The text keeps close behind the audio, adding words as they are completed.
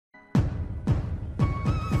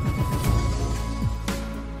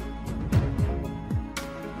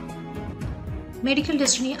Medical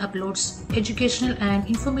Destiny uploads educational and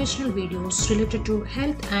informational videos related to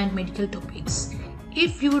health and medical topics.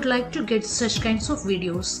 If you would like to get such kinds of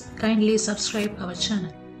videos, kindly subscribe our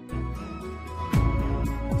channel.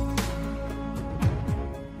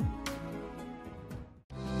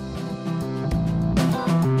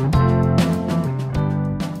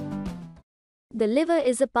 The liver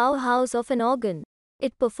is a powerhouse of an organ.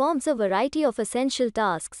 It performs a variety of essential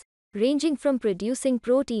tasks, ranging from producing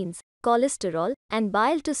proteins, cholesterol, and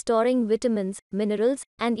bile to storing vitamins, minerals,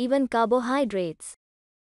 and even carbohydrates.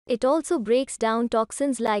 It also breaks down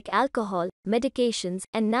toxins like alcohol, medications,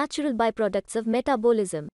 and natural byproducts of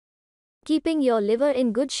metabolism. Keeping your liver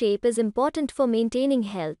in good shape is important for maintaining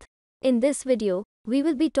health. In this video, we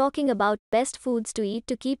will be talking about best foods to eat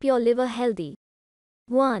to keep your liver healthy.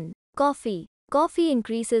 1. Coffee. Coffee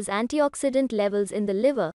increases antioxidant levels in the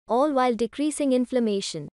liver, all while decreasing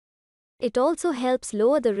inflammation. It also helps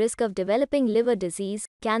lower the risk of developing liver disease,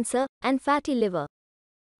 cancer, and fatty liver.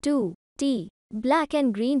 2. Tea. Black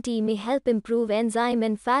and green tea may help improve enzyme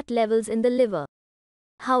and fat levels in the liver.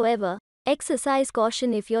 However, exercise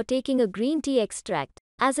caution if you're taking a green tea extract,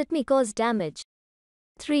 as it may cause damage.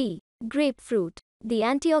 3. Grapefruit. The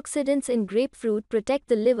antioxidants in grapefruit protect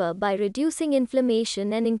the liver by reducing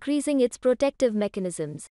inflammation and increasing its protective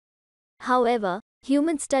mechanisms. However,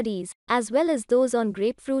 human studies, as well as those on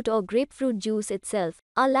grapefruit or grapefruit juice itself,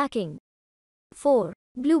 are lacking. 4.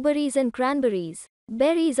 Blueberries and cranberries.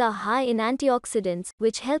 Berries are high in antioxidants,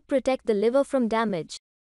 which help protect the liver from damage.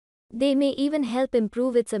 They may even help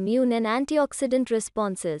improve its immune and antioxidant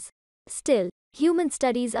responses. Still, human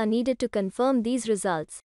studies are needed to confirm these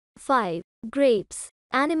results. 5. Grapes.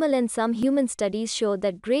 Animal and some human studies show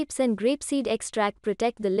that grapes and grapeseed extract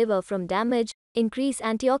protect the liver from damage, increase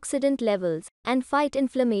antioxidant levels, and fight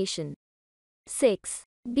inflammation. 6.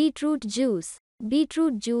 Beetroot juice.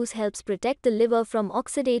 Beetroot juice helps protect the liver from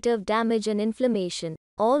oxidative damage and inflammation,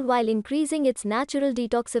 all while increasing its natural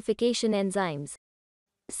detoxification enzymes.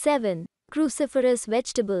 7. Cruciferous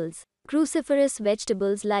vegetables. Cruciferous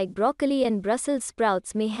vegetables like broccoli and Brussels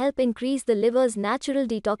sprouts may help increase the liver's natural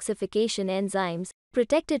detoxification enzymes,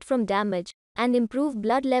 protect it from damage, and improve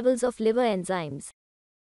blood levels of liver enzymes.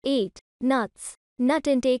 8. Nuts. Nut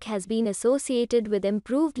intake has been associated with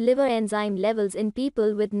improved liver enzyme levels in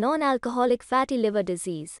people with non-alcoholic fatty liver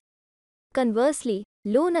disease. Conversely,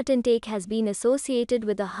 low nut intake has been associated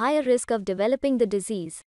with a higher risk of developing the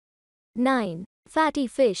disease. 9. Fatty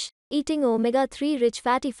fish. Eating omega-3 rich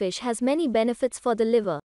fatty fish has many benefits for the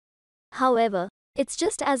liver. However, it's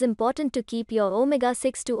just as important to keep your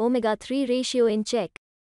omega-6 to omega-3 ratio in check.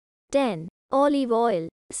 10. Olive oil.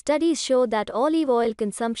 Studies show that olive oil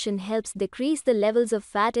consumption helps decrease the levels of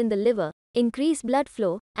fat in the liver, increase blood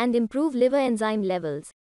flow, and improve liver enzyme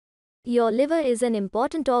levels. Your liver is an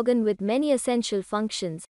important organ with many essential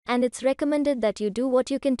functions, and it's recommended that you do what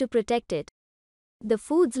you can to protect it. The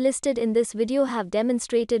foods listed in this video have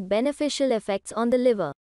demonstrated beneficial effects on the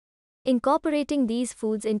liver. Incorporating these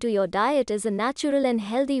foods into your diet is a natural and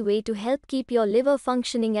healthy way to help keep your liver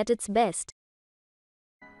functioning at its best.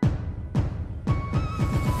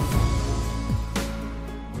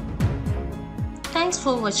 Thanks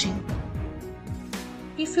for watching.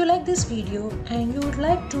 If you like this video and you would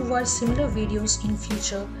like to watch similar videos in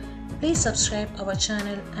future, please subscribe our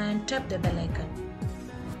channel and tap the bell icon.